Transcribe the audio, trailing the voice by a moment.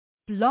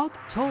Blog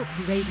Talk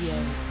Radio.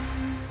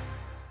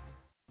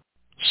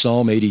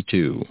 Psalm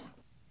 82,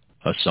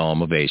 a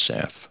psalm of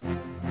Asaph.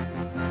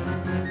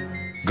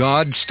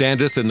 God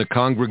standeth in the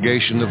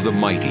congregation of the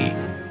mighty.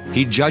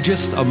 He judgeth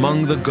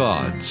among the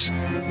gods.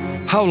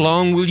 How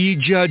long will ye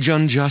judge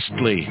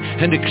unjustly,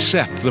 and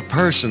accept the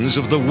persons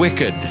of the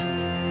wicked?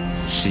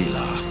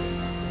 Selah.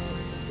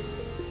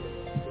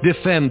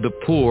 Defend the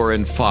poor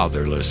and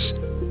fatherless.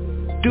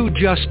 Do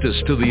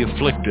justice to the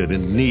afflicted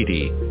and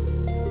needy.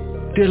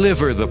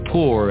 Deliver the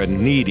poor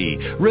and needy.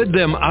 Rid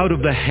them out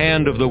of the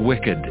hand of the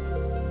wicked.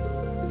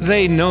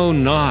 They know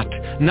not,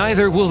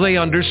 neither will they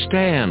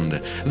understand.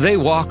 They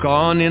walk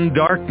on in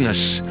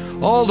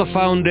darkness. All the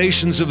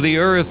foundations of the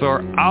earth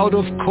are out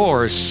of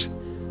course.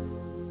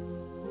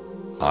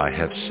 I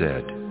have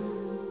said,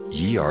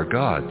 ye are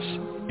gods,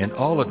 and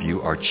all of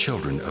you are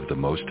children of the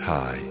Most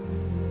High.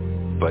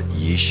 But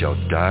ye shall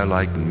die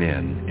like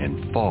men,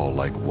 and fall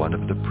like one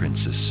of the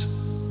princes.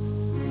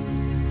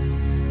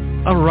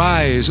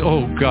 Arise,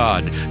 O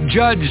God,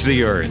 judge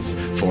the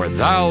earth, for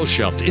thou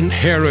shalt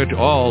inherit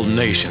all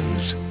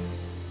nations.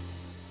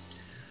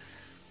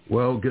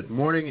 Well, good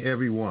morning,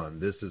 everyone.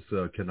 This is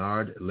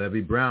Kennard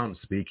Levy Brown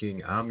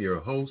speaking. I'm your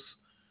host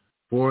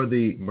for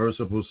the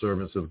Merciful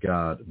Servants of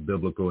God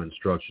Biblical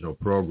Instructional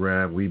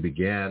Program. We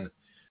began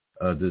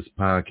this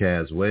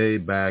podcast way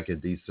back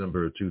in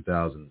December of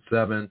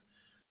 2007,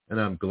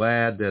 and I'm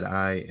glad that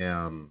I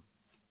am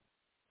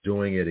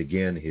doing it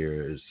again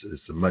here.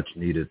 It's a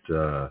much-needed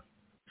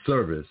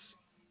service,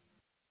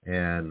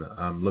 and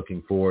I'm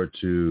looking forward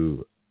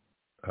to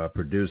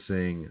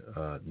producing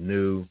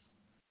new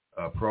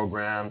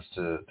programs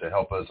to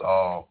help us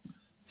all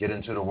get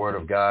into the Word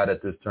of God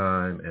at this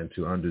time and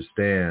to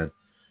understand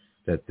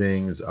that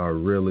things are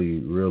really,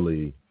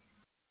 really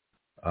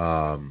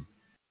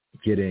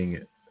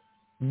getting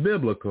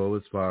biblical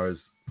as far as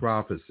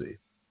prophecy.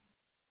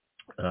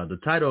 The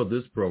title of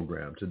this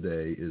program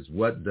today is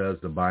What Does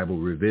the Bible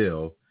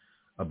Reveal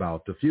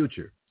About the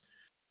Future?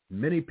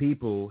 Many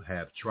people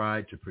have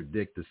tried to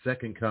predict the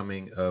second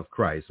coming of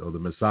Christ or the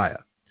Messiah.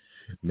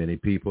 Many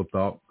people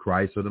thought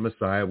Christ or the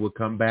Messiah would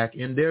come back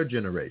in their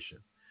generation.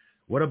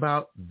 What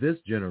about this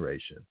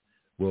generation?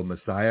 Will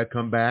Messiah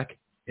come back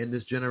in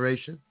this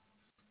generation?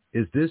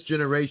 Is this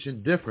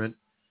generation different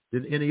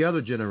than any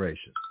other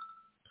generation?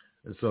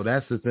 And so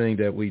that's the thing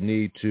that we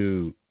need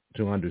to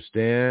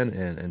understand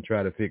and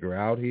try to figure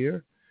out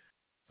here.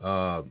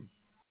 And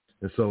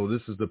so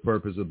this is the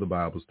purpose of the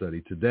Bible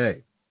study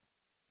today.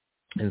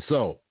 And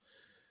so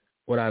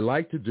what I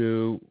like to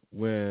do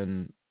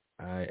when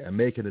I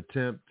make an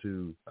attempt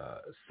to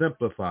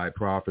simplify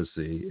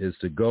prophecy is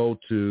to go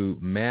to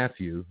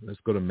Matthew.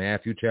 Let's go to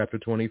Matthew chapter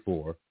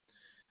 24.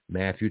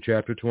 Matthew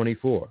chapter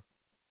 24.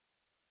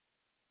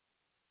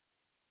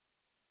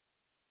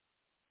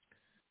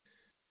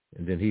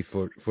 And then he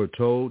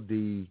foretold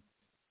the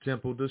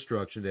temple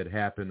destruction that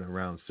happened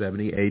around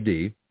 70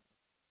 AD.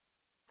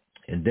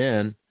 And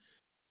then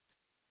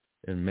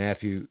in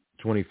Matthew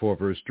 24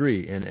 verse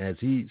 3, and as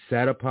he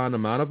sat upon the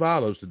Mount of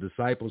Olives, the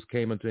disciples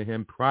came unto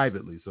him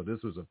privately. So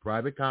this was a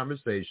private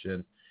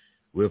conversation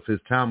with his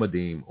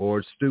Talmudim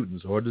or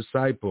students or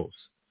disciples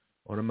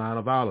on the Mount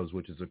of Olives,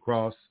 which is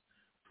across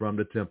from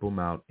the Temple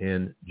Mount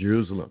in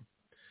Jerusalem.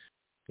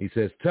 He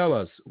says, tell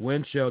us,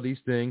 when shall these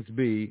things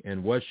be,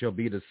 and what shall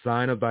be the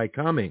sign of thy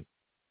coming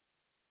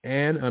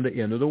and on the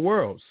end of the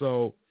world?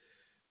 So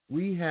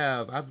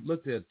I've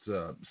looked at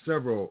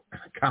several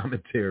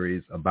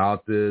commentaries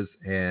about this,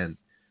 and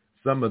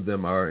some of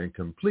them are in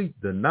complete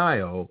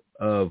denial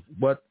of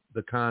what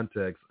the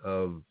context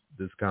of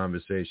this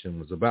conversation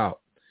was about.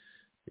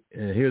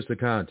 And here's the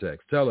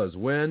context. Tell us,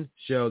 when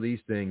shall these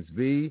things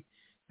be,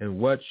 and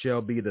what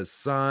shall be the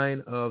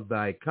sign of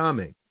thy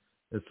coming?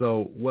 And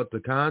so what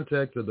the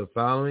context of the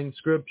following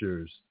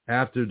scriptures,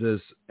 after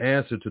this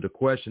answer to the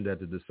question that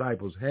the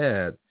disciples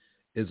had,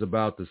 is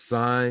about the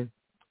sign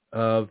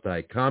of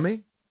thy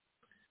coming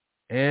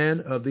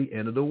and of the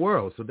end of the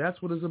world. So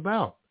that's what it's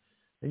about.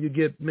 And you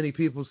get many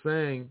people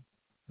saying,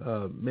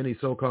 many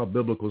so-called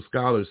biblical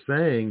scholars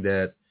saying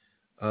that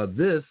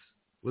this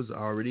was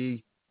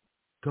already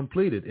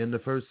completed in the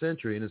first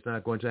century and it's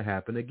not going to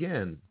happen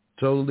again,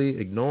 totally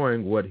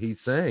ignoring what he's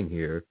saying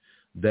here,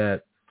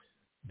 that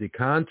the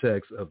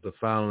context of the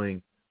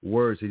following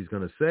words he's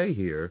going to say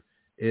here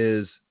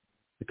is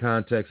the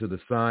context of the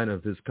sign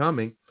of his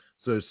coming.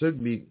 So it's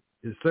certainly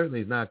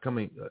not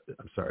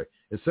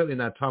it's certainly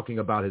not talking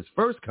about his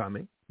first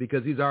coming,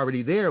 because he's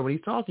already there when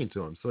he's talking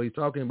to him. So he's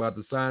talking about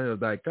the sign of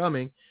thy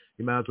coming.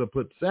 You might as well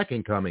put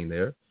second coming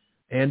there,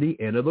 and the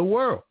end of the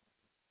world.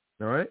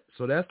 All right?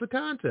 So that's the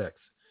context.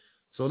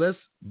 So let's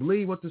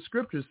believe what the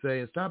scriptures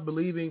say and stop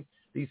believing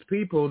these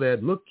people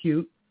that look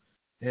cute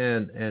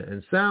and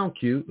sound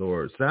cute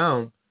or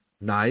sound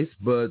nice,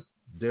 but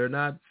they're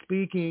not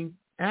speaking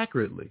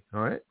accurately.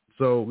 All right?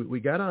 So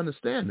we got to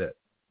understand that.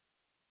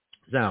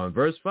 Now, in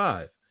verse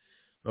 4,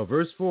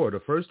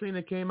 the first thing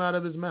that came out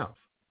of his mouth,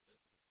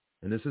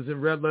 and this is in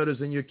red letters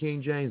in your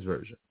King James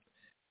Version,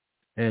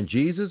 And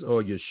Jesus,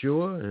 or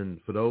Yeshua, and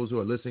for those who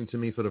are listening to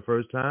me for the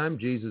first time,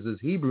 Jesus'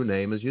 Hebrew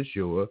name is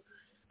Yeshua.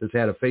 Just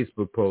had a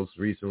Facebook post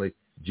recently.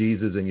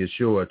 Jesus and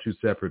Yeshua are two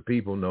separate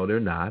people. No,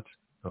 they're not.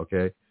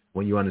 Okay?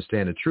 When you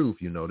understand the truth,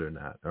 you know they're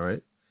not. All right?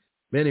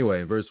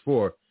 Anyway, verse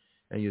 4,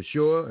 and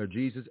Yeshua, or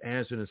Jesus,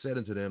 answered and said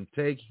unto them,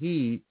 take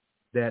heed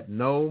that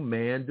no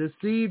man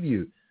deceive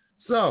you.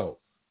 So,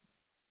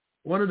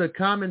 one of the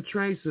common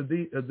traits of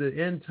the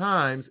end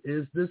times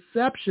is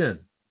deception.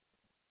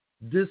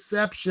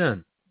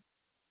 Deception.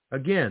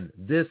 Again,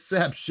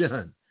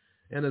 deception.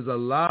 And there's a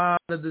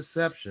lot of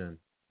deception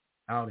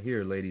out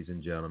here, ladies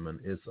and gentlemen.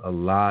 It's a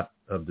lot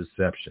of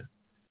deception.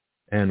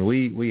 And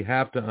we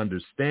have to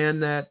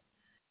understand that,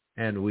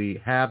 and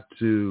we have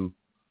to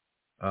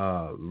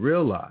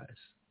realize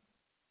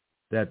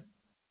that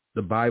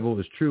the Bible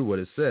is true what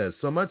it says,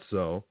 so much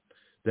so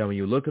that when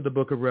you look at the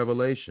book of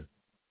Revelation,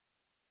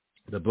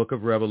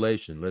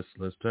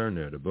 let's turn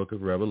there, the book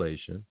of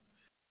Revelation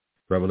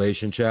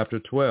chapter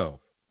 12,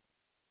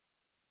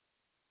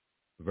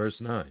 verse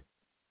 9.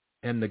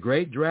 And the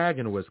great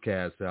dragon was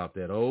cast out,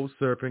 that old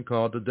serpent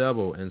called the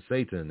devil and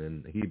Satan,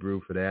 and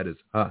Hebrew for that is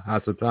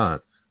Ha-Satan.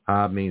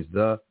 Ha means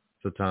the,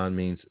 Satan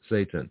means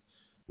Satan,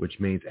 which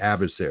means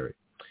adversary,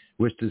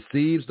 which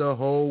deceives the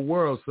whole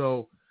world.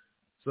 So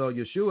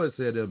Yeshua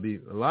said there'll be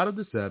a lot of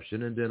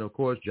deception, and then, of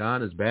course,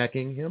 John is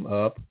backing him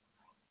up,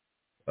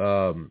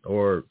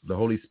 or the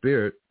Holy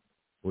Spirit,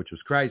 which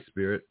was Christ's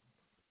Spirit,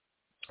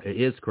 it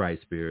is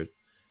Christ's Spirit,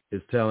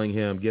 is telling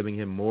him, giving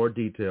him more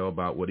detail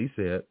about what he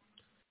said.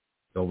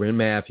 Over in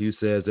Matthew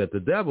says that the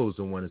devil is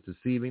the one that's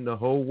deceiving the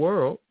whole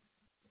world,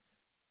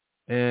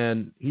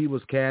 and he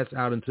was cast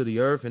out into the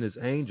earth, and his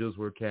angels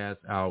were cast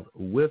out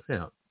with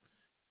him.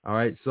 All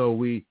right, so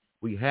we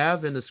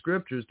have in the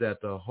scriptures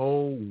that the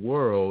whole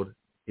world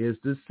is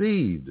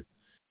deceived.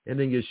 And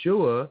then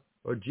Yeshua,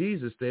 or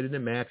Jesus, stated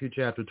in Matthew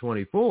chapter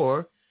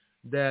 24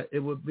 that it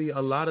would be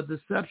a lot of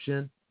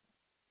deception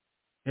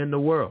in the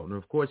world. And,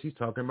 of course, he's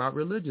talking about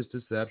religious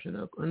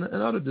deception and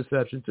other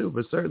deception too,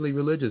 but certainly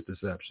religious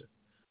deception.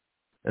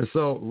 And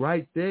so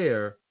right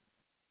there,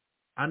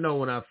 I know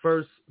when I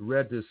first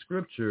read this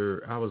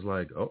scripture, I was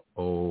like,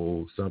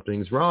 oh,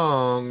 something's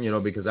wrong,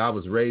 because I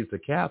was raised a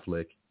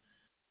Catholic.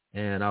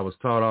 And I was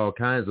taught all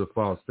kinds of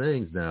false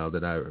things now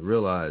that I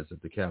realize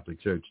that the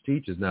Catholic Church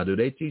teaches. Now, do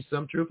they teach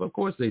some truth? Of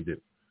course they do.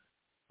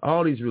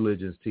 All these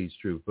religions teach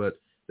truth, but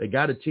they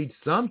got to teach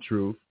some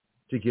truth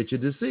to get you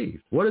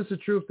deceived. What is the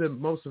truth that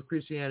most of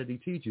Christianity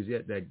teaches?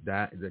 Yet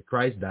that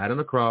Christ died on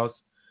the cross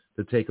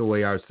to take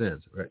away our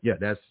sins. Right? Yeah,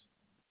 that's,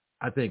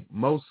 I think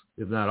most,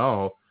 if not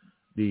all,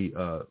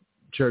 the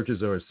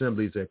churches or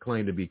assemblies that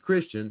claim to be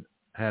Christian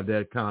have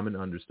that common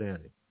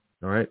understanding.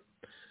 All right,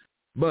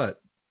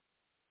 but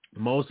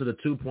most of the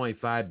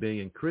 2.5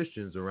 billion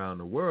Christians around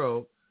the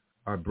world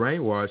are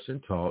brainwashed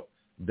and taught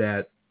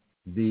that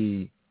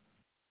the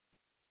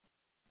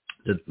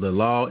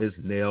law is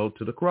nailed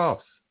to the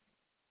cross.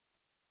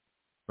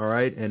 All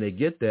right, and they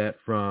get that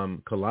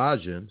from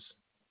Colossians.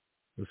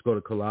 Let's go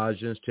to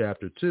Colossians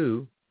chapter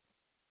 2,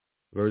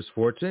 verse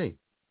 14,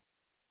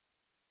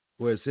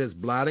 where it says,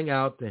 blotting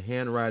out the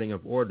handwriting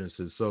of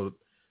ordinances. So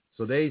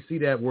they see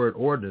that word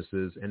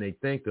ordinances, and they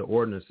think the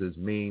ordinances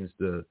means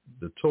the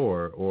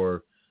Torah,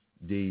 or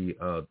the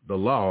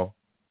law,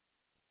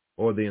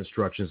 or the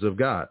instructions of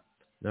God.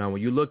 Now,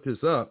 when you look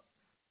this up,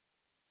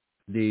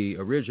 the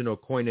original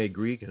Koine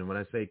Greek, and when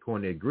I say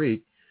Koine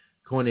Greek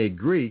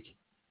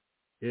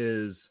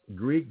is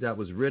Greek that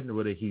was written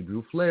with a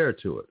Hebrew flair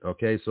to it.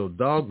 Okay, so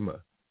dogma,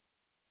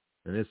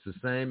 and it's the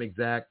same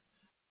exact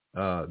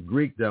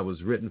Greek that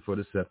was written for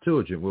the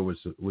Septuagint,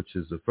 which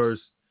is the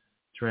first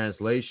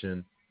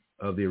translation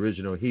of the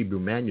original Hebrew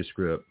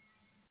manuscript,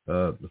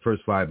 the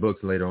first 5 books,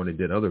 and later on they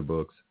did other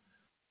books,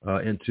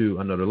 into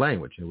another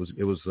language. It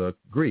was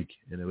Greek,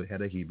 and it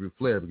had a Hebrew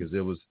flair because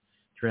it was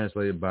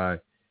translated by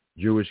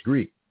Jewish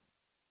Greek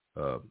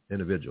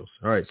individuals.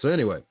 All right, so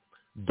anyway,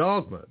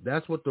 dogma,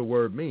 that's what the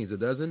word means. It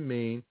doesn't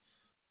mean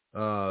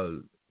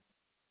the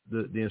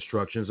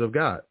instructions of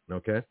God,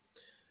 okay?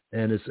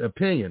 And it's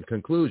opinion,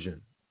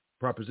 conclusion,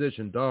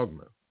 proposition,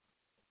 dogma.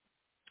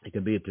 It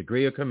can be a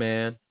degree of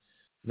command.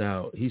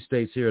 Now, he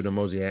states here the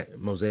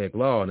Mosaic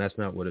law, and that's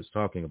not what it's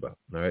talking about,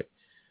 all right?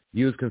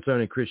 Views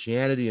concerning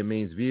Christianity, it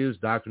means views,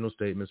 doctrinal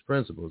statements,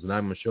 principles. And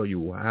I'm going to show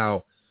you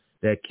how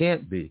that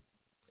can't be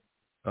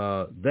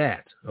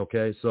that,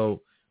 okay?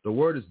 So the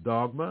word is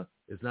dogma.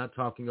 It's not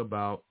talking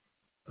about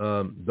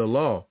the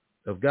law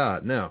of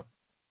God. Now,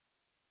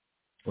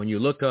 when you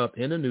look up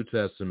in the New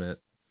Testament,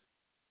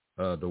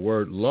 the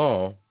word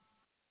law,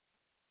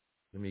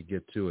 let me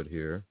get to it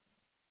here.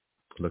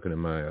 Looking at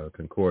my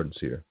concordance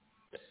here.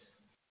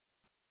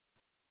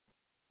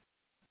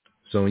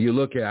 So when you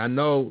look at, I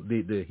know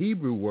the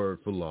Hebrew word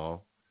for law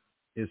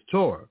is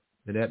Torah,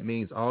 and that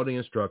means all the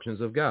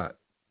instructions of God.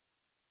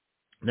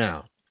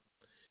 Now,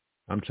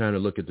 I'm trying to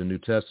look at the New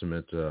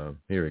Testament.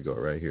 Here we go,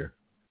 right here.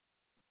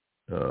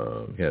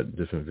 We had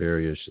different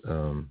various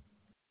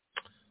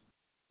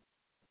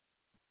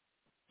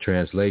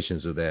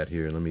translations of that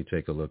here. Let me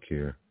take a look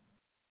here.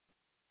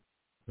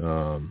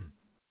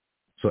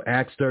 So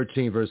Acts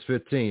 13, verse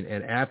 15,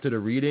 and after the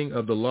reading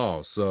of the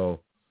law,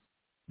 so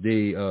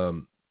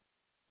the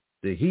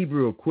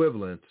Hebrew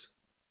equivalent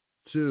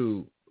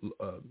to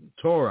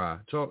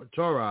Torah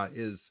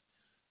is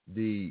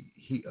the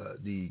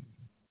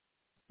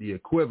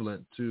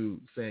equivalent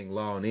to saying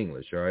law in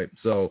English, all right?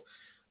 So,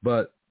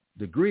 but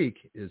the Greek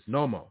is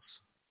nomos,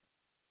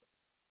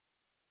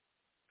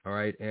 all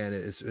right? And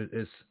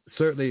it's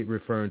certainly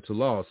referring to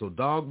law. So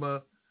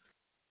dogma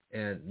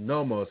and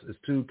nomos is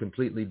two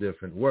completely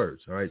different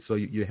words, all right? So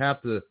you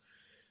have to,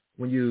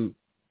 when you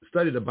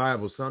study the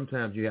Bible,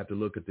 sometimes you have to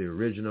look at the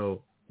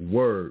original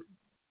word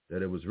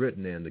that it was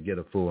written in to get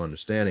a full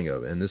understanding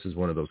of it, and this is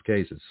one of those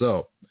cases.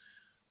 So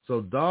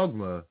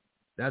dogma,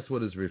 that's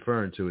what it's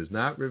referring to. It's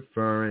not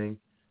referring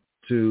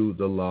to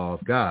the law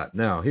of God.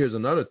 Now, here's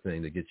another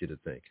thing to get you to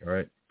think, all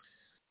right?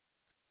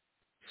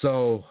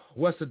 So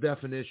what's the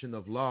definition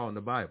of law in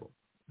the Bible?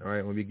 All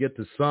right, when we get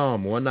to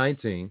Psalm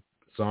 119,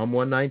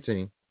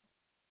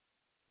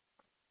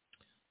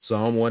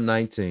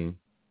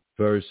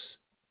 verse,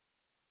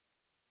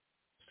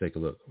 let's take a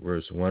look,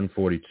 verse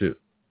 142.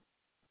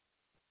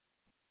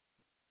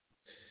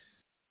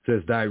 It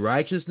says, thy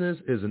righteousness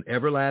is an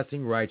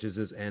everlasting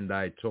righteousness, and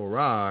thy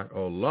Torah,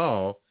 or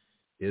law,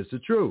 is the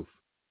truth.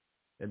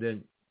 And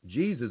then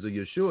Jesus, or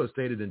Yeshua,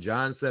 stated in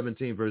John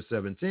 17, verse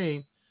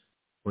 17,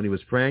 when he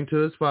was praying to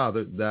his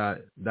Father,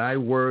 thy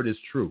word is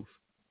truth.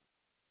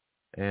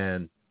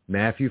 And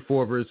Matthew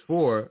 4, verse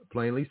 4,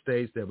 plainly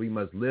states that we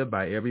must live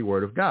by every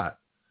word of God.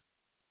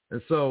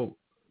 And so,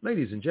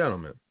 ladies and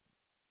gentlemen,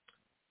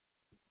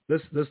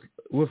 let's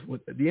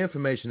with the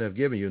information I've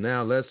given you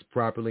now, let's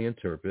properly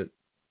interpret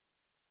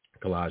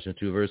Colossians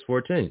 2, verse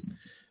 14.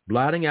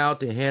 Blotting out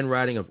the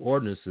handwriting of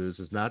ordinances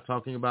is not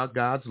talking about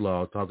God's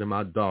law, talking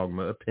about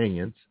dogma,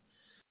 opinions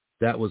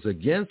that was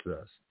against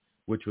us,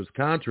 which was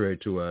contrary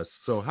to us.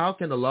 So how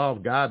can the law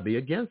of God be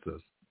against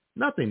us?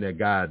 Nothing that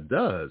God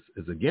does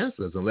is against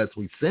us unless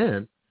we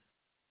sin,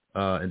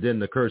 and then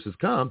the curses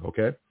come,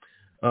 okay?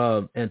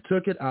 And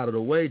took it out of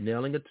the way,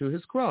 nailing it to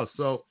his cross.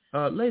 So,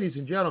 ladies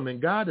and gentlemen,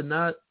 God did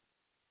not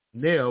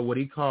nail what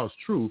he calls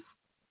truth,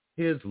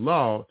 his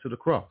law, to the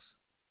cross.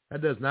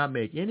 That does not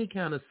make any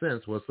kind of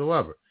sense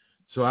whatsoever.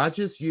 So I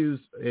just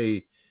used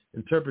a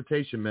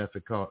interpretation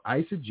method called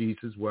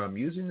eisegesis, where I'm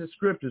using the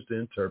scriptures to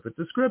interpret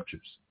the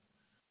scriptures.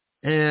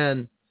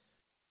 And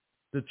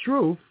the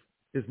truth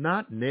is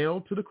not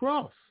nailed to the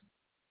cross.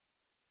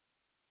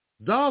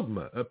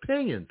 Dogma,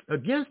 opinions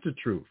against the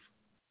truth,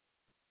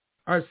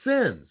 our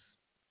sins,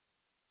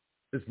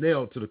 is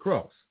nailed to the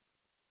cross.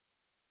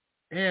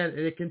 And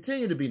it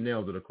continue to be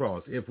nailed to the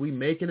cross if we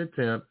make an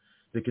attempt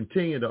to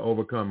continue to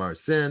overcome our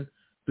sin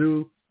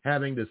through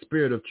having the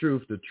spirit of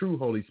truth, the true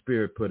Holy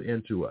Spirit, put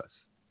into us.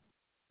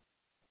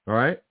 All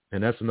right?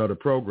 And that's another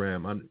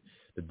program.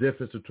 The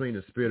difference between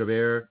the spirit of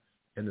error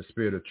and the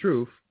spirit of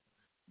truth.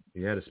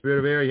 You had a spirit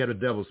of error, you had a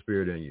devil's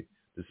spirit in you.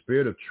 The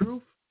spirit of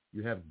truth,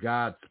 you have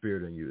God's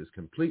spirit in you. It's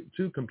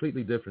two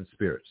completely different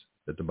spirits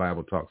that the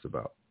Bible talks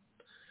about.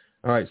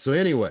 All right, so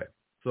anyway,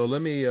 so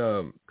let me,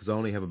 because I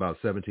only have about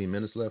 17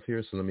 minutes left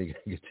here, so let me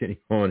continue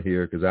on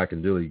here, because I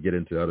can really get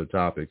into other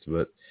topics,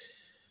 but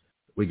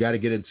we got to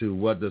get into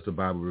what does the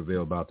Bible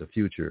reveal about the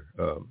future,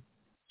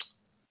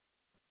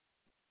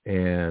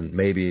 and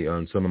maybe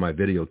on some of my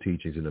video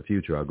teachings in the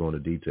future, I'll go into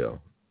detail.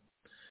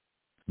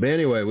 But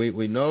anyway,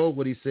 we know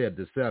what he said,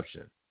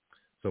 deception.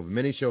 So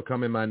many shall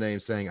come in my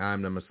name saying, I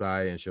am the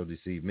Messiah, and shall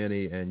deceive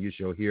many, and you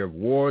shall hear of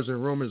wars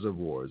and rumors of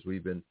wars.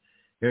 We've been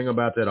hearing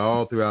about that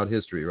all throughout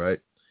history, right?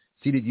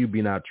 See that you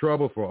be not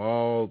troubled, for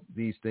all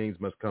these things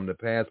must come to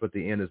pass, but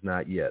the end is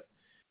not yet.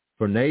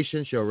 For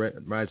nation shall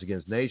rise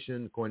against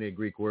nation. According to the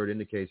Greek word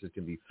indicates it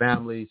can be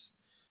families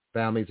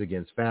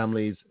against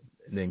families,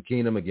 and then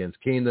kingdom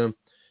against kingdom.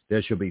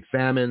 There shall be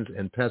famines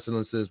and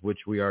pestilences, which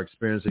we are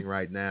experiencing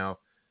right now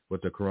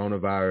with the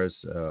coronavirus,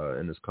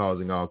 and it's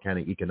causing all kind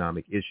of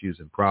economic issues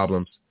and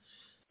problems,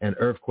 and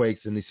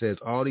earthquakes. And he says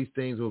all these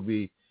things will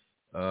be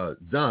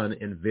done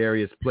in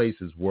various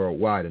places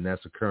worldwide, and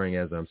that's occurring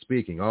as I'm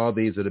speaking. All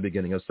these are the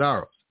beginning of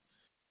sorrows.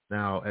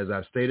 Now, as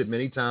I've stated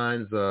many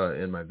times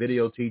in my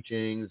video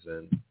teachings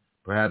and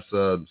perhaps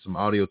some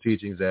audio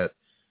teachings, that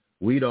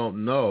we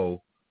don't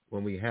know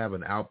when we have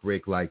an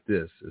outbreak like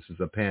this. This is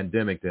a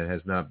pandemic that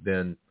has not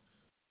been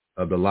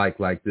of the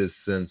like this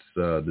since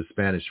the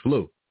Spanish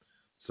flu.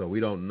 So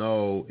we don't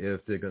know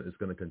if it's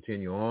going to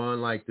continue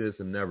on like this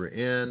and never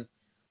end,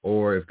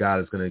 or if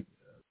God is going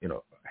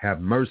to, have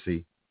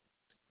mercy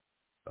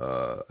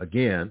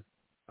again,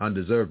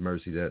 undeserved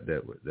mercy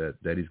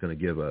that He's going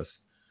to give us.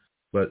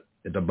 But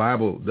the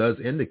Bible does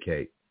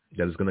indicate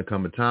that it's going to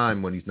come a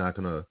time when He's not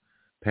going to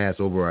pass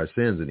over our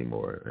sins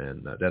anymore,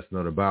 and that's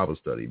another Bible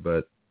study.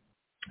 But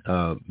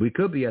we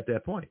could be at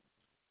that point.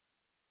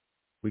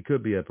 We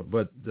could be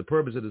but the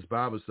purpose of this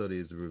Bible study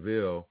is to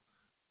reveal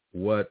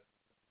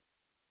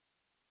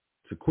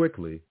to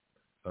quickly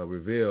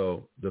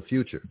reveal the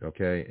future,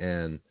 okay,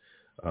 and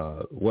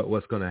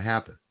what's going to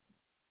happen.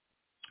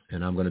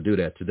 And I'm going to do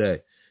that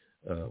today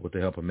with the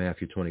help of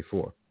Matthew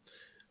 24.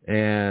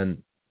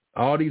 And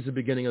All these are the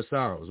beginning of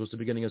sorrows. What's the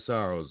beginning of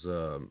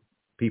sorrows?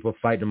 People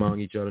fighting among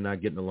each other,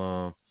 not getting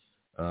along.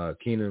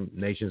 Kingdom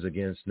nations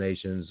against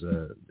nations,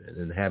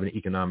 and having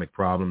economic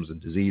problems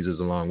and diseases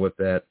along with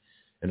that,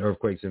 and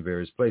earthquakes in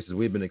various places.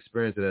 We've been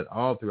experiencing that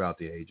all throughout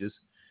the ages,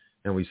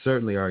 and we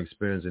certainly are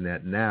experiencing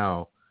that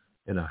now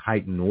in a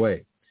heightened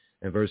way.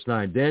 And verse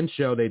 9, then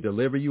shall they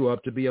deliver you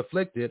up to be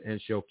afflicted and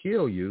shall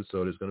kill you.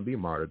 So there's going to be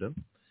martyrdom.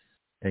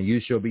 And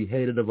you shall be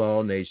hated of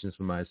all nations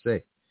for my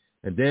sake.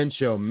 And then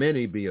shall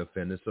many be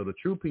offended. So the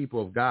true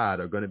people of God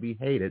are going to be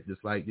hated,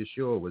 just like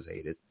Yeshua was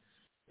hated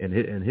in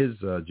his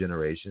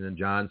generation. And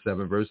John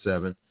 7, verse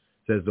 7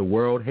 says, the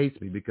world hates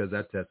me because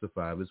I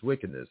testify of his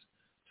wickedness.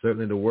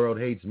 Certainly the world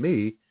hates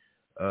me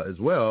as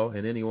well,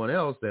 and anyone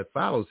else that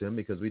follows him,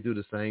 because we do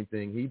the same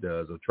thing he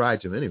does, or try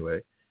to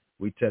anyway.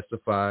 We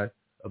testify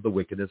of the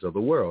wickedness of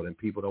the world, and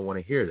people don't want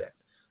to hear that.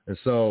 And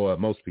so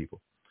most people.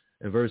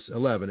 In verse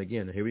 11,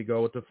 again, here we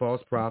go with the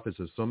false prophets.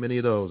 There's so many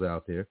of those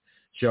out there.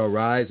 Shall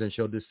rise and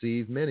shall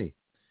deceive many.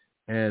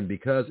 And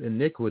because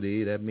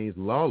iniquity, that means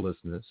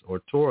lawlessness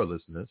or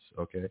Torahlessness,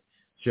 okay,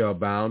 shall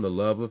abound, the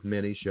love of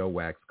many shall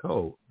wax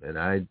cold. And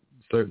I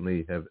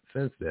certainly have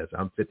sensed this.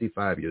 I'm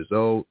 55 years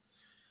old,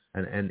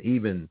 and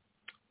even,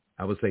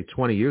 I would say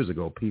 20 years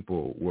ago,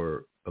 people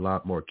were a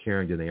lot more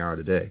caring than they are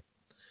today.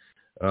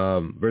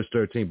 Verse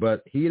 13,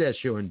 but he that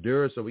shall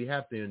endure, so we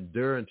have to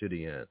endure unto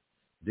the end,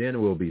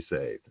 then we'll be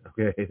saved.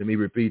 Okay, let me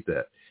repeat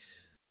that.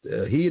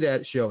 He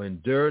that shall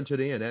endure unto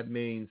the end, that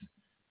means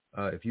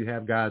if you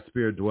have God's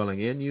Spirit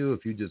dwelling in you,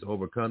 if you just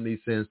overcome these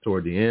sins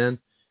toward the end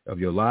of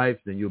your life,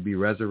 then you'll be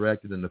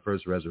resurrected in the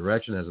first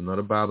resurrection. As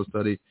another Bible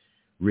study,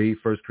 read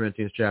 1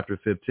 Corinthians chapter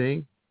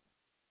 15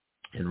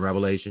 and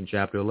Revelation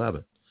chapter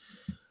 11.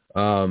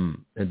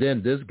 And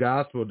then this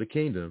gospel of the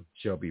kingdom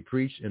shall be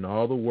preached in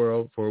all the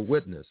world for a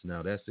witness.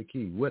 Now that's the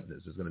key,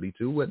 witness. There's going to be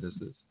two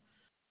witnesses.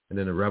 And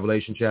then in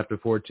Revelation chapter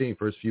 14,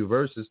 first few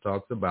verses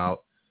talks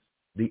about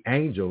the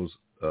angels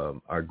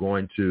are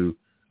going to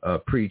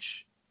preach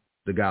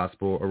the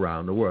gospel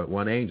around the world.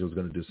 One angel is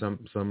going to do.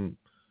 Some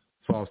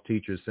false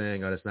teachers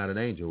saying, oh, that's not an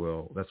angel.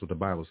 Well, that's what the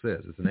Bible says.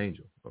 It's an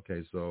angel.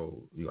 Okay,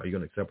 so are you going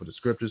to accept what the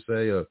scriptures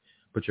say or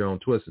put your own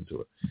twist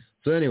into it?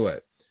 So anyway,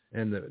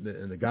 and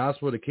the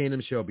gospel of the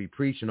kingdom shall be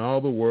preached in all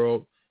the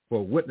world for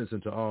a witness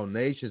unto all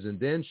nations, and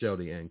then shall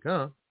the end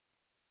come.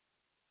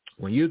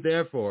 When you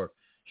therefore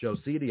shall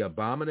see the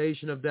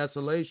abomination of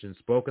desolation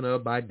spoken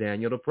of by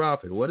Daniel the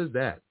prophet. What is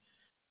that?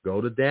 Go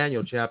to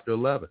Daniel chapter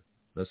 11.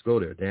 Let's go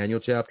there. Daniel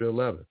chapter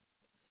 11.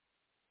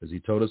 Because he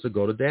told us to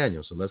go to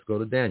Daniel. So let's go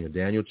to Daniel.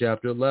 Daniel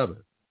chapter 11,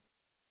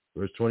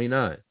 verse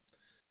 29.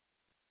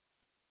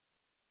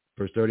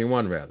 Verse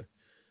 31, rather.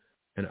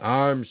 And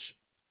arms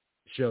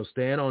shall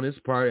stand on his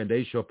part, and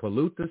they shall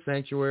pollute the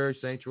sanctuary.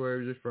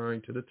 Sanctuary is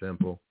referring to the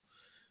temple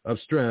of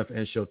strength,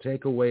 and shall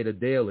take away the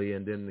daily.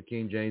 And then the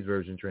King James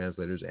Version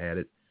translators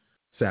added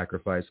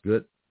sacrifice.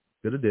 Good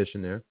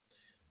addition there.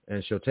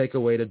 And shall take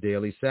away the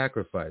daily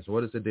sacrifice.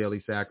 What is the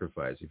daily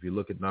sacrifice? If you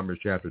look at Numbers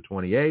chapter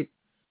 28,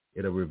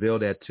 it'll reveal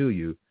that to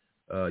you.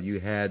 You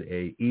had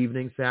a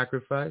evening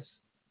sacrifice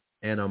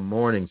and a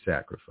morning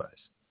sacrifice.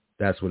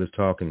 That's what it's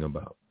talking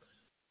about.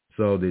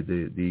 So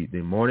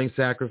the morning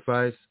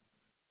sacrifice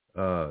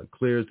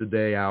clears the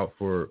day out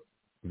for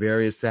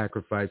various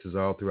sacrifices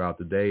all throughout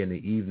the day, and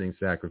the evening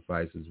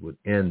sacrifices would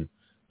end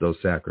those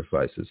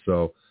sacrifices.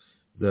 So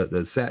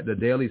the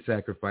daily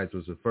sacrifice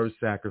was the first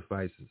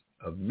sacrifices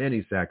of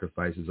many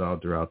sacrifices all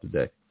throughout the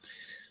day.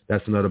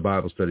 That's another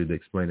Bible study to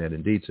explain that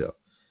in detail.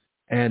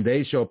 And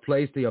they shall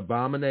place the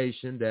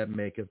abomination that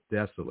maketh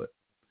desolate.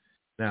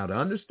 Now, to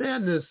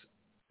understand this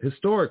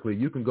historically,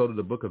 you can go to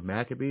the book of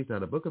Maccabees. Now,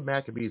 the book of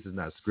Maccabees is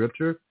not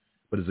scripture,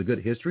 but it's a good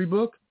history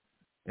book,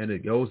 and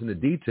it goes into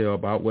detail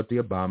about what the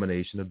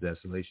abomination of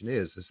desolation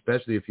is,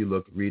 especially if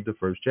you read the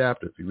first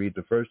chapter. If you read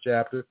the first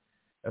chapter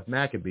of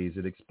Maccabees,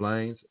 it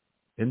explains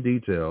in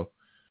detail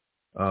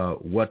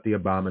what the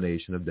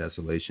abomination of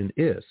desolation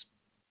is.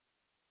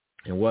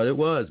 And what it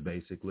was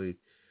basically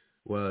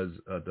was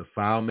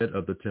defilement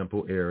of the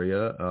temple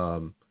area.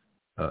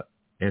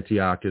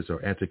 Antiochus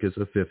or Antiochus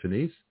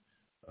Epiphanes,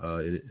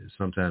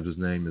 sometimes his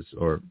name is,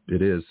 or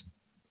it is,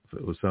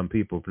 with some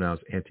people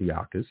pronounced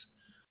Antiochus.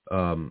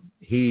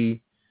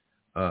 He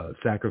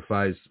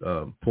sacrificed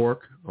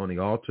pork on the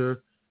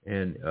altar,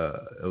 and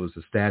it was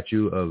a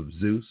statue of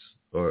Zeus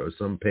or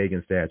some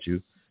pagan statue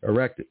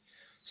erected.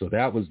 So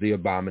that was the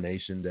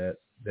abomination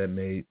that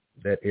made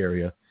that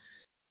area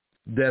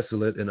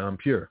desolate and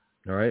impure.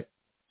 All right.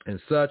 And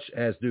such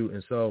as do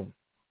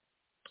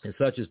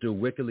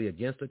wickedly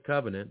against the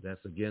covenant,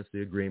 that's against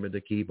the agreement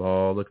to keep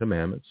all the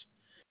commandments,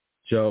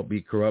 shall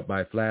be corrupt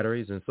by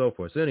flatteries and so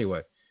forth. So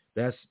anyway,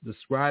 that's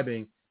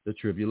describing the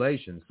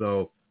tribulation.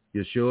 So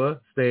Yeshua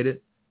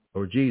stated,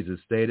 or Jesus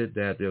stated,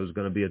 that there was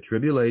going to be a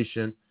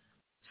tribulation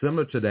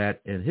similar to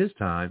that in his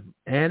time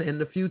and in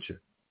the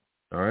future.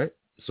 All right.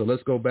 So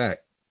let's go back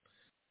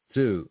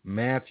to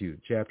Matthew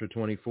chapter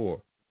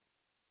 24,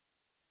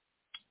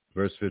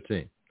 verse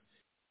 15.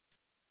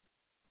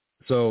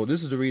 So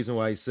this is the reason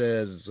why he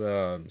says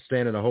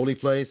stand in a holy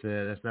place,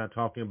 and that's not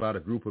talking about a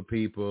group of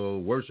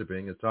people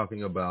worshiping. It's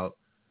talking about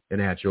an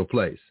actual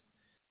place.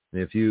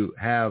 And if you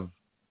have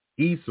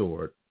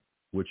eSword,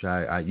 which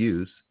I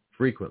use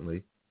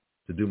frequently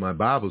to do my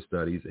Bible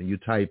studies, and you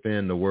type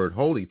in the word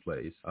holy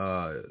place,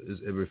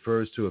 it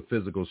refers to a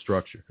physical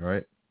structure, all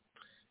right?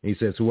 And he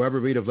says,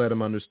 whoever readeth, let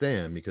him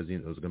understand, because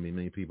there's going to be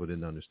many people who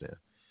didn't understand.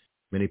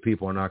 Many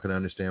people are not going to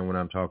understand what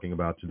I'm talking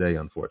about today,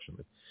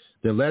 unfortunately.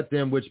 Then let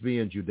them which be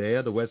in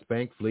Judea, the West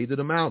Bank, flee to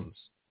the mountains.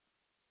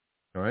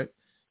 All right?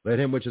 Let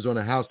him which is on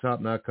a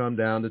housetop not come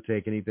down to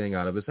take anything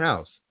out of his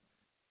house.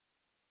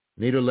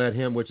 Neither let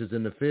him which is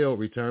in the field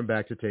return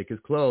back to take his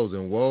clothes.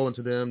 And woe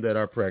unto them that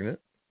are pregnant.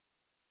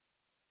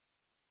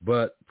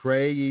 But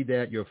pray ye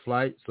that your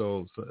flight,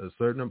 so a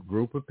certain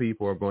group of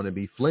people are going to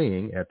be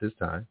fleeing at this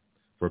time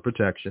for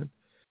protection.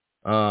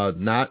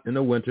 Not in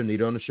the winter,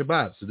 neither on the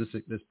Shabbat. So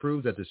this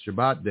proves that the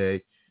Shabbat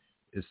day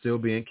is still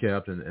being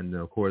kept. And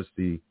of course,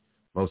 the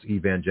most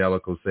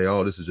evangelicals say,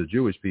 oh, this is a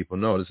Jewish people.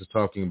 No, this is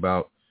talking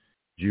about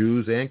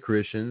Jews and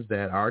Christians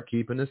that are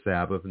keeping the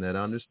Sabbath and that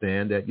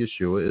understand that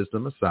Yeshua is the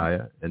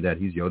Messiah and that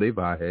he's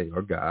Yod-Heh-Vah,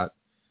 or God.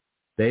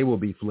 They will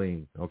be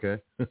fleeing, okay?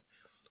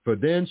 For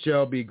then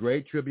shall be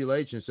great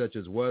tribulation, such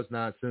as was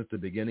not since the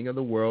beginning of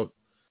the world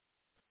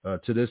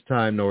to this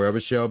time, nor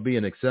ever shall be,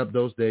 and except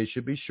those days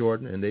should be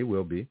shortened, and they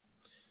will be.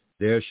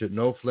 There should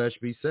no flesh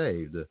be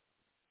saved,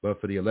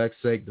 but for the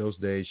elect's sake those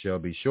days shall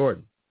be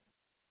shortened.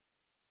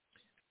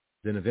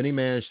 Then if any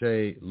man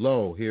say,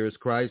 lo, here is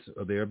Christ,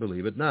 or there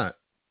believe it not.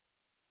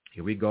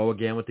 Here we go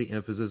again with the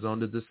emphasis on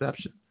the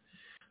deception.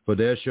 For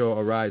there shall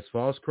arise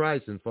false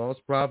Christs and false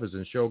prophets,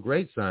 and show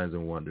great signs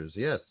and wonders.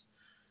 Yes,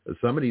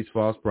 some of these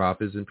false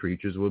prophets and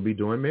preachers will be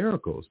doing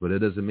miracles, but it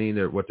doesn't mean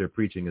that what they're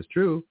preaching is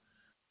true.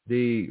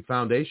 The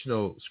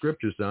foundational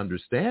scriptures to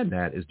understand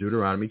that is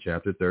Deuteronomy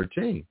chapter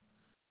 13.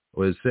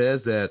 Well, it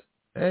says that,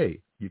 hey,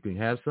 you can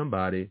have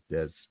somebody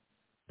that's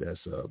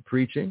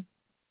preaching,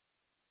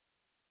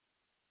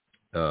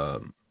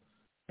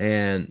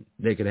 and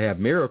they can have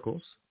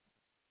miracles,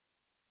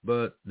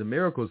 but the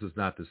miracles is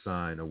not the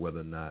sign of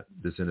whether or not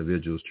this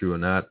individual is true or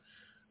not.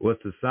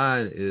 What's the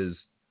sign is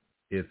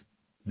if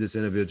this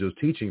individual is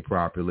teaching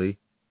properly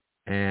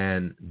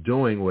and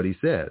doing what he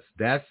says.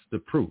 That's the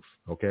proof,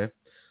 okay?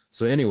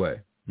 So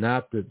anyway,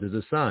 not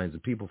the signs. The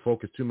people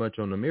focus too much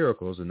on the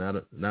miracles and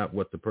not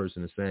what the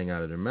person is saying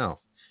out of their mouth,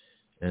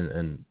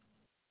 and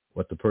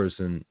what the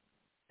person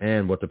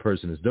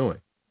is doing,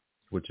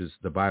 which is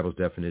the Bible's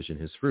definition,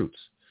 his fruits.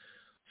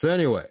 So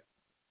anyway,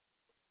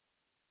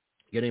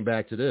 getting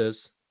back to this,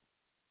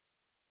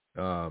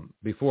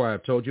 before I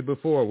have told you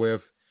before,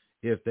 where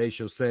if they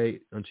shall say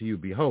unto you,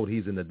 behold,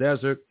 he's in the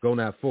desert, go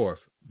not forth.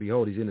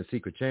 Behold, he's in the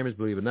secret chambers,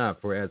 believe it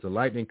not. For as the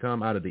lightning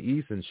come out of the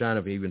east and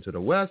shineth even to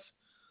the west,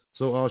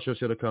 so also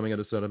shall the coming of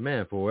the Son of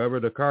Man. For wherever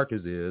the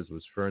carcass is,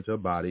 was referring to a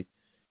body,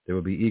 there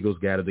will be eagles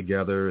gathered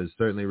together, is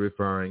certainly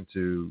referring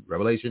to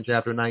Revelation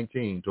chapter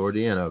 19, toward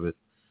the end of it.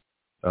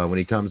 When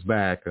he comes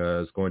back,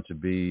 it's going to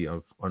be,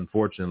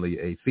 unfortunately,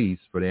 a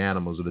feast for the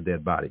animals of the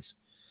dead bodies.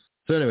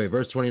 So anyway,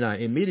 verse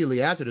 29,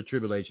 immediately after the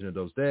tribulation of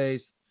those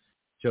days,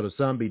 shall the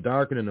sun be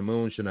darkened, and the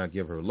moon shall not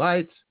give her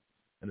light,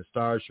 and the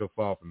stars shall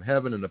fall from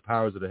heaven, and the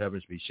powers of the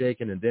heavens be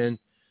shaken, and then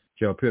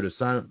shall appear the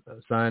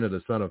sign of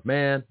the Son of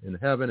Man in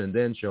heaven, and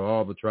then shall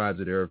all the tribes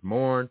of the earth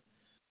mourn,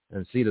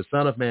 and see the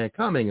Son of Man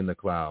coming in the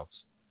clouds,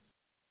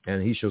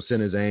 and he shall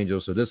send his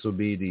angels. So this will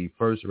be the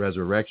first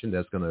resurrection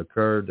that's going to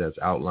occur, that's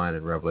outlined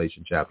in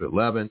Revelation chapter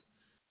 11,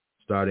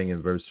 starting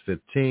in verse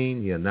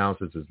 15. He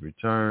announces his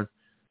return,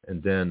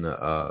 and then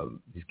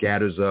he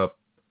gathers up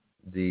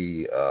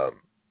the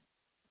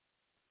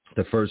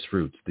first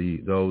fruits,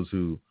 those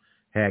who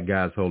had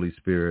God's Holy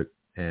Spirit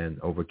and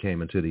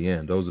overcame unto the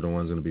end. Those are the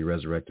ones going to be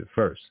resurrected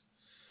first.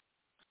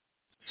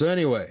 So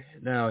anyway,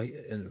 now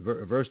in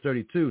verse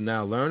 32,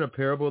 now learn a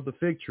parable of the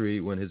fig tree.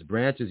 When his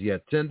branch is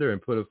yet tender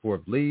and putteth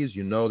forth leaves,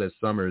 you know that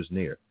summer is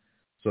near.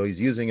 So he's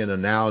using an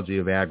analogy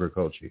of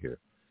agriculture here.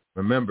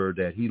 Remember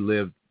that he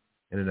lived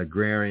in an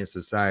agrarian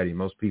society.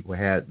 Most people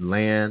had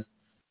land,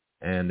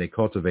 and they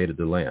cultivated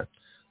the land.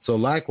 So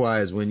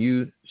likewise, when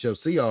you shall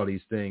see all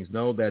these things,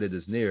 know that it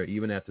is near,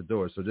 even at the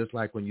door. So just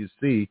like when you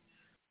see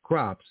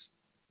crops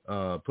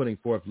putting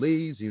forth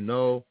leaves, you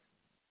know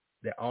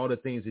that all the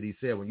things that he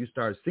said, when you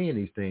start seeing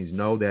these things,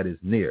 know that it's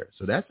near.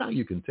 So that's how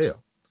you can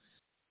tell.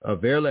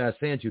 Verily I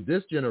say unto you,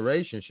 this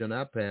generation shall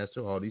not pass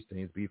till all these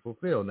things be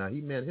fulfilled. Now,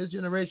 he meant his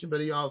generation, but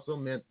he also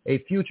meant a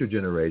future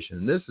generation.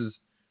 And this is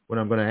when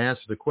I'm going to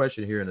answer the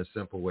question here in a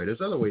simple way.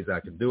 There's other ways I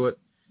can do it,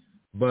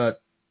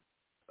 but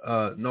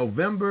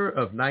November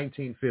of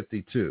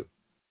 1952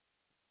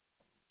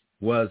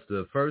 was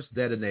the first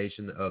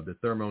detonation of the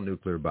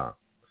thermonuclear bomb.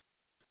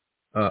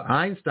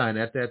 Einstein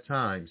at that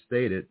time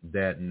stated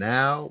that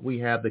now we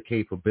have the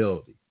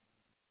capability.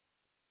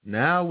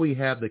 Now we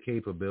have the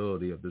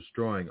capability of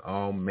destroying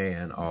all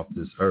man off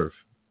this earth.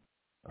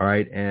 All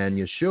right. And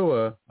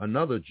Yeshua,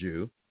 another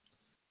Jew,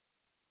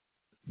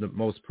 the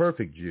most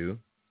perfect Jew,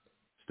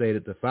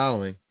 stated the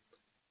following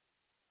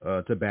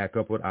to back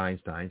up what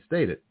Einstein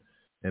stated.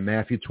 And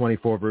Matthew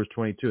 24, verse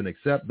 22, and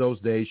except those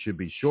days should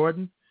be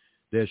shortened,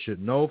 there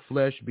should no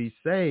flesh be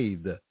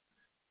saved.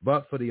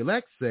 But for the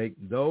elect's sake,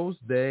 those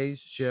days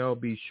shall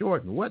be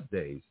shortened. What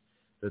days?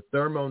 The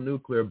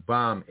thermonuclear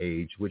bomb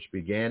age, which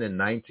began in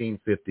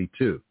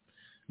 1952.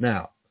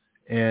 Now,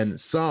 in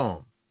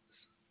Psalms,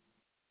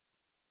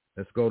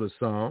 let's go to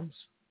Psalms,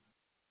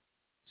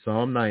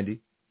 Psalm 90.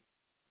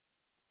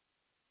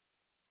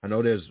 I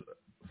know there's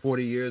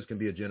 40 years can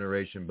be a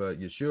generation, but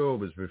Yeshua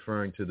was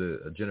referring to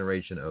a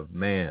generation of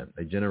man,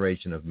 a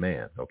generation of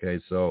man. Okay,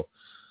 so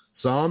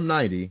Psalm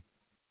 90,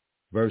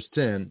 verse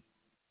 10,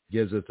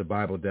 gives us the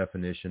Bible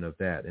definition of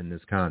that in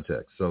this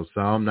context. So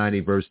Psalm 90,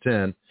 verse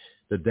 10,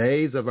 the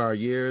days of our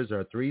years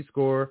are 70,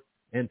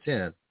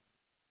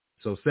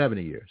 so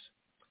 70 years.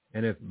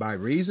 And if by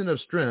reason of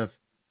strength,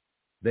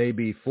 they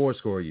be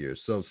 80 years.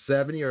 So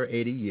 70 or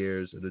 80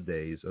 years are the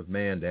days of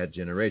man, that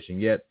generation.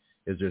 Yet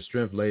is their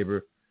strength,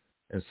 labor,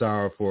 and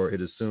sorrow, for it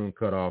is soon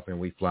cut off and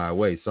we fly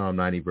away. Psalm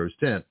 90, verse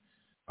 10.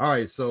 All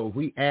right, so if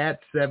we add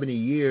 70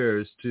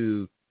 years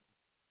to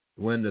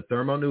when the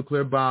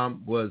thermonuclear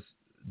bomb was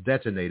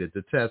detonated,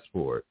 the test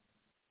for it,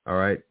 all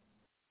right,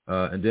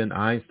 and then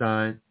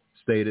Einstein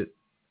stated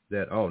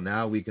that,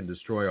 now we can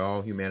destroy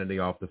all humanity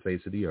off the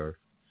face of the earth.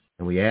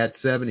 And we add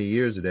 70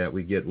 years to that,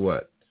 we get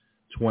what?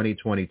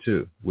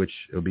 2022, which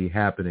will be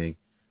happening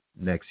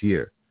next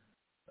year.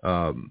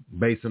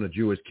 Based on the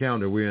Jewish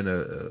calendar, we're in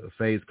a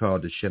phase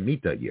called the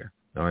Shemitah year,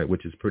 all right,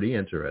 which is pretty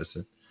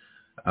interesting.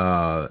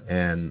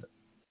 And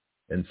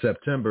in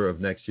September of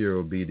next year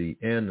will be the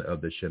end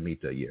of the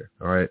Shemitah year,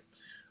 all right?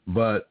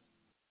 But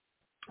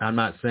I'm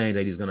not saying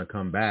that he's going to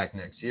come back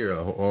next year.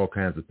 All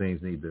kinds of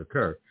things need to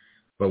occur.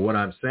 But what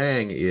I'm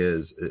saying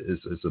is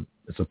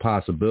it's a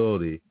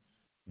possibility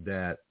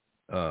that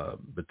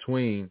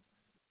between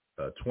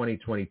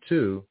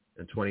 2022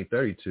 and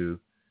 2032,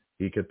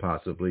 he could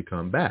possibly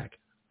come back.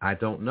 I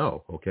don't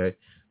know, okay?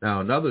 Now,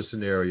 another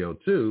scenario,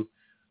 too,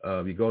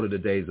 you go to the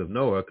days of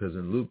Noah, because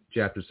in Luke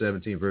chapter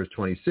 17, verse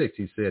 26,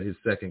 he said his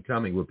second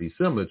coming would be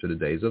similar to the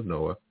days of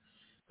Noah.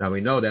 Now,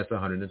 we know that's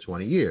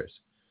 120 years.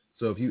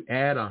 So if you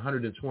add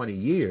 120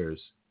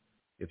 years,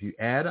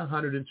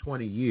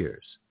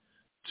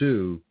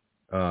 to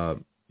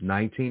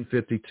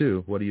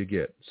 1952, what do you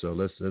get? So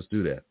let's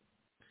do that.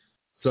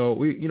 So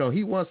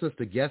he wants us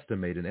to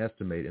guesstimate and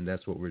estimate, and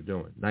that's what we're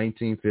doing.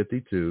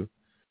 1952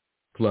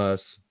 plus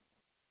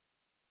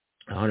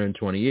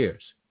 120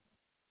 years.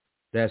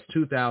 That's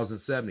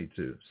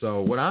 2072.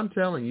 So what I'm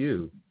telling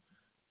you,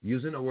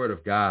 using the word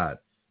of God,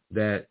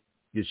 that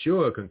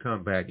Yeshua can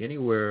come back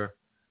anywhere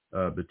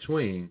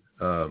between,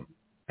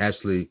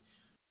 actually,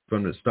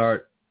 from the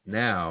start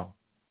now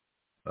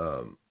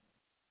of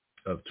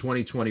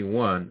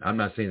 2021. I'm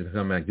not saying it's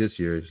come back this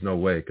year. There's no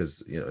way, because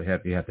you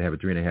have to have a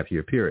 3.5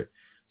 year period.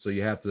 So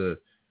you have to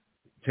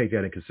take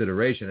that in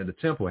consideration, and the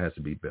temple has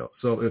to be built.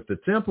 So if the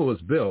temple is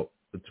built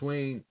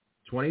between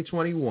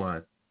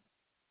 2021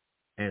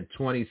 and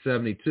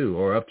 2072,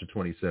 or up to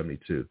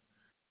 2072,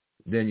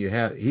 then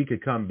he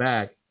could come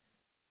back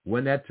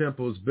when that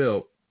temple is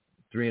built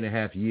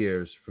 3.5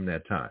 years from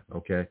that time,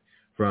 okay,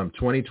 from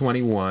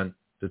 2021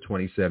 to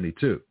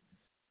 2072.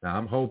 Now,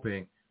 I'm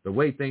hoping, the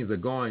way things are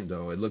going,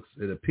 though, it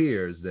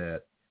appears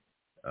that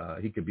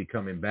he could be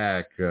coming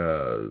back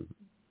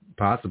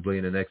possibly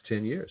in the next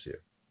 10 years here.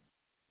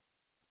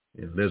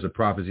 There's a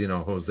prophecy in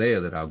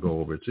Hosea that I'll go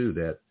over, too,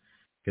 that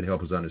can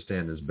help us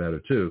understand this better,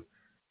 too,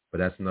 but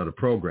that's another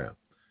program.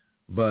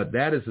 But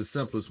that is the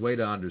simplest way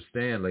to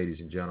understand,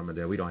 ladies and gentlemen,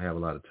 that we don't have a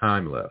lot of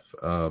time left.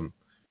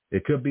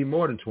 It could be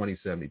more than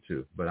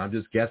 2072, but I'm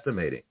just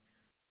guesstimating.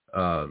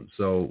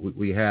 So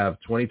we have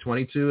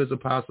 2022 as a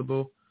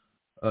possible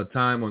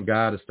time when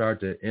God will start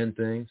to end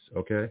things,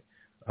 okay?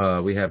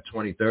 We have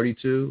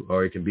 2032,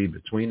 or it can be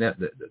between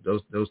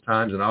those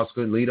times, and also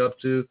could lead up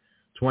to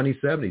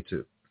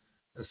 2072.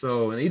 And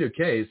so in either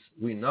case,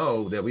 we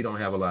know that we don't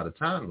have a lot of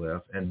time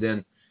left. And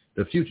then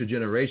the future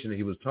generation that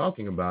he was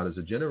talking about is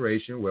a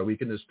generation where we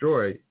can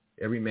destroy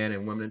every man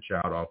and woman and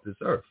child off this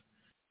earth.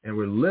 And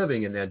we're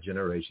living in that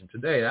generation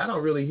today. I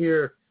don't really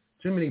hear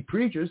too many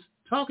preachers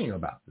talking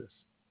about this.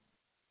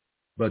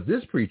 But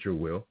this preacher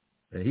will,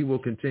 and he will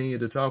continue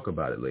to talk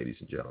about it, ladies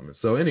and gentlemen.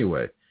 So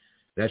anyway,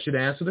 that should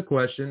answer the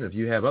question. If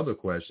you have other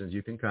questions,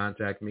 you can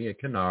contact me at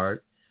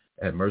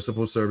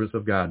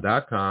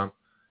Kennard@mercifulservantsofgod.com.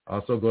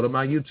 Also, go to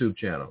my YouTube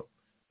channel.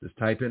 Just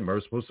type in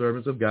Merciful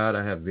Servants of God.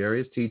 I have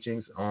various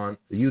teachings on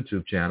the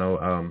YouTube channel.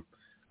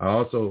 I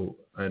also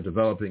am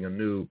developing a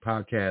new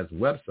podcast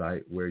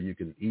website where you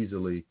can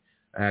easily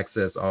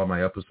access all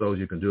my episodes.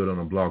 You can do it on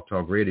a Blog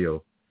Talk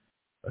Radio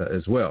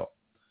as well.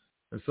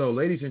 And so,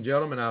 ladies and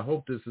gentlemen, I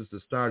hope this is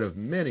the start of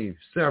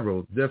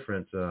several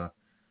different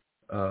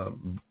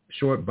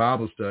short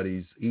Bible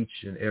studies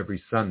each and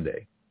every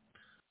Sunday.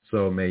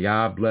 So may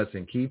Yah bless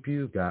and keep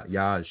you.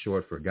 Yah is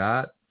short for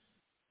God.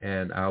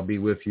 And I'll be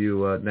with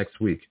you next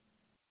week.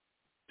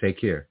 Take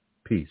care.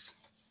 Peace.